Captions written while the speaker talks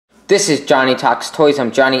This is Johnny Talks Toys.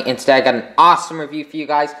 I'm Johnny, and today I got an awesome review for you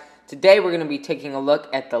guys. Today we're going to be taking a look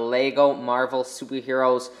at the Lego Marvel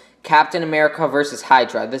Superheroes Captain America vs.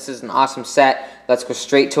 Hydra. This is an awesome set. Let's go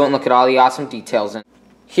straight to it and look at all the awesome details in it.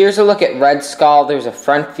 Here's a look at Red Skull. There's a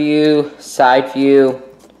front view, side view,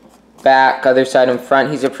 back, other side and front.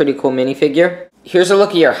 He's a pretty cool minifigure. Here's a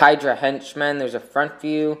look at your Hydra henchman. There's a front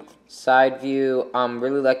view, side view.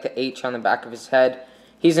 Really like the H on the back of his head.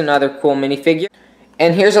 He's another cool minifigure.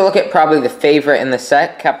 And here's a look at probably the favorite in the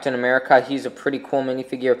set, Captain America. He's a pretty cool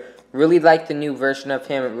minifigure. Really like the new version of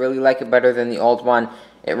him. Really like it better than the old one.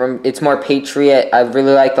 It's more Patriot. I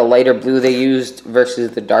really like the lighter blue they used versus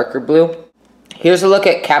the darker blue. Here's a look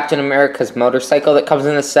at Captain America's motorcycle that comes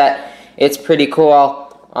in the set. It's pretty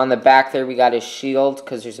cool. On the back there we got his shield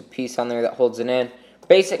because there's a piece on there that holds it in.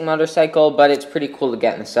 Basic motorcycle, but it's pretty cool to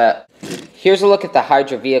get in the set. Here's a look at the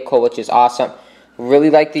Hydra vehicle, which is awesome.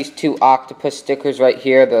 Really like these two octopus stickers right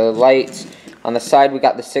here, the lights. On the side we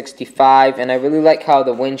got the 65, and I really like how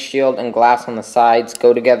the windshield and glass on the sides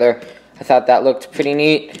go together. I thought that looked pretty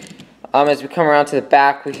neat. As we come around to the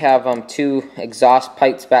back, we have two exhaust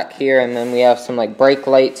pipes back here, and then we have some like brake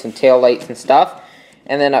lights and tail lights and stuff.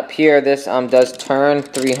 And then up here, this does turn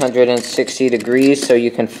 360 degrees, so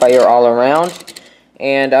you can fire all around.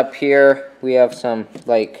 And up here, we have some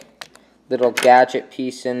like little gadget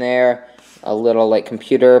piece in there, a little like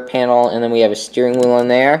computer panel, and then we have a steering wheel in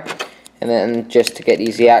there. And then just to get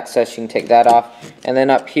easy access, you can take that off. And then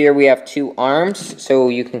up here we have two arms, so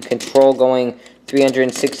you can control going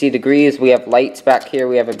 360 degrees. We have lights back here,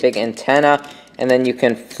 we have a big antenna, and then you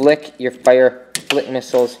can flick your flick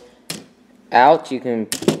missiles out. You can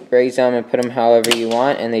raise them and put them however you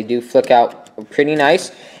want, and they do flick out pretty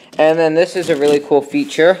nice. And then this is a really cool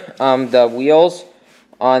feature. The wheels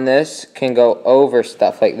on this can go over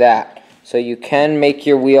stuff like that. So you can make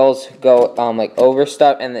your wheels go like over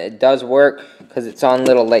stuff, and it does work because it's on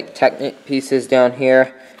little like Technic pieces down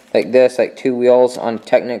here, like this, like two wheels on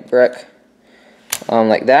Technic brick,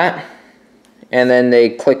 like that. And then they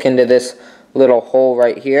click into this little hole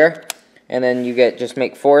right here, and then you just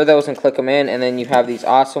make 4 of those and click them in, and then you have these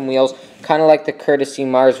awesome wheels, kind of like the Courtesy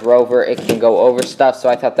Mars rover. It can go over stuff, so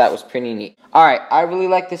I thought that was pretty neat. Alright, I really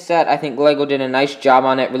like this set. I think Lego did a nice job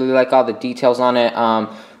on it. Really like all the details on it.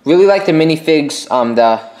 Really like the minifigs,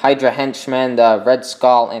 the Hydra henchman, the Red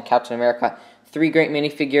Skull, and Captain America. 3 great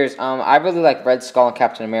minifigures. I really like Red Skull and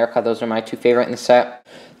Captain America. Those are my 2 favorite in the set.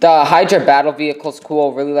 The Hydra battle vehicle's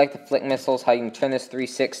cool. Really like the flick missiles, how you can turn this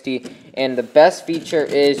 360. And the best feature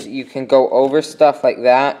is you can go over stuff like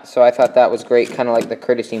that. So I thought that was great, kind of like the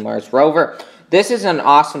Courtesy Mars rover. This is an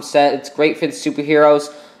awesome set. It's great for the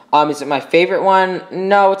superheroes. Is it my favorite one?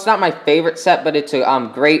 No, it's not my favorite set, but it's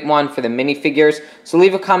a great one for the minifigures. So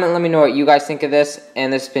leave a comment, let me know what you guys think of this.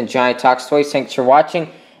 And this has been Johnny Talks Toys. Thanks for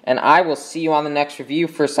watching, and I will see you on the next review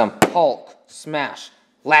for some Hulk Smash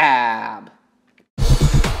Lab.